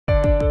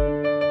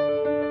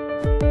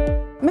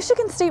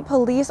Michigan State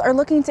Police are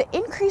looking to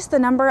increase the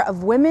number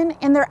of women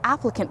in their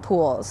applicant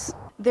pools.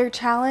 Their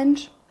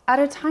challenge? At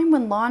a time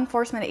when law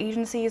enforcement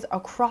agencies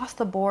across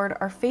the board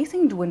are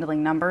facing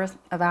dwindling numbers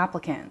of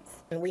applicants.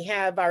 And we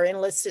have our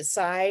enlisted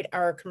side,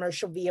 our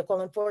commercial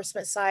vehicle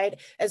enforcement side,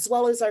 as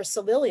well as our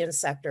civilian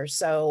sector.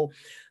 So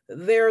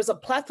there's a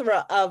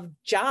plethora of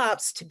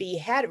jobs to be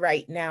had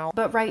right now.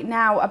 But right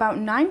now, about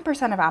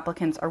 9% of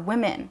applicants are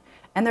women,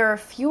 and there are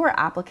fewer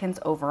applicants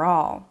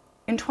overall.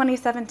 In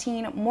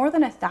 2017, more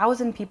than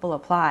 1,000 people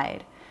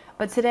applied.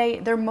 But today,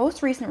 their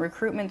most recent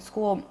recruitment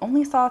school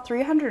only saw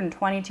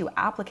 322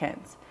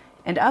 applicants.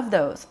 And of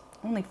those,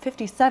 only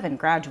 57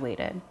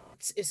 graduated.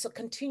 It's a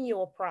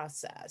continual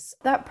process.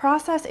 That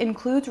process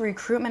includes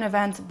recruitment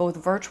events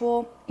both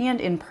virtual and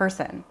in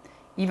person,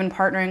 even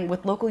partnering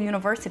with local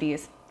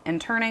universities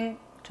and turning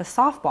to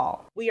softball.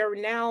 We are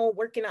now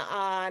working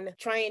on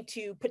trying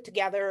to put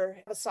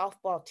together a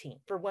softball team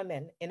for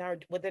women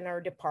within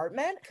our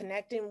department,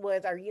 connecting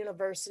with our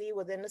university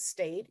within the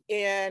state,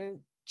 and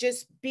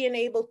just being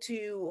able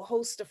to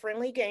host a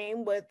friendly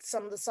game with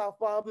some of the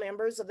softball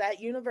members of that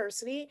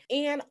university,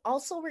 and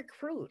also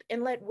recruit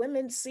and let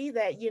women see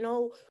that,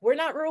 we're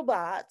not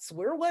robots,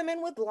 we're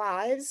women with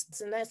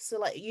lives. And that's to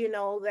let you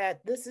know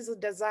that this is a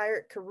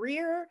desired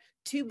career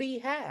to be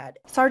had.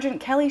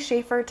 Sergeant Kelly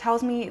Schaefer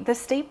tells me the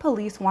state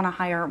police want to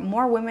hire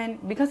more women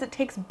because it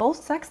takes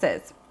both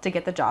sexes to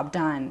get the job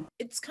done.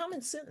 It's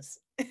common sense.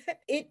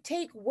 It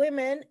takes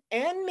women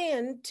and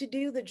men to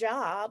do the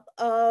job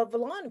of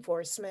law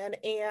enforcement.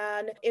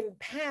 And in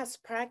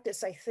past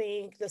practice, I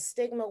think the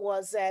stigma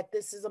was that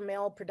this is a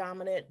male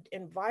predominant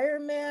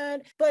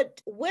environment,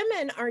 but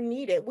women are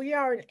needed. We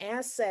are an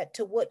asset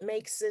to what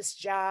makes this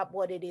job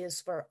what it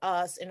is for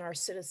us and our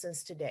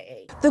citizens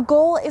today. The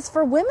goal is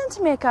for women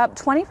to make up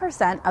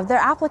 20% of their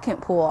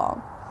applicant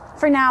pool.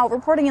 For now,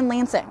 reporting in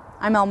Lansing,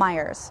 I'm Elle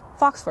Myers,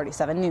 Fox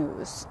 47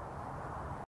 News.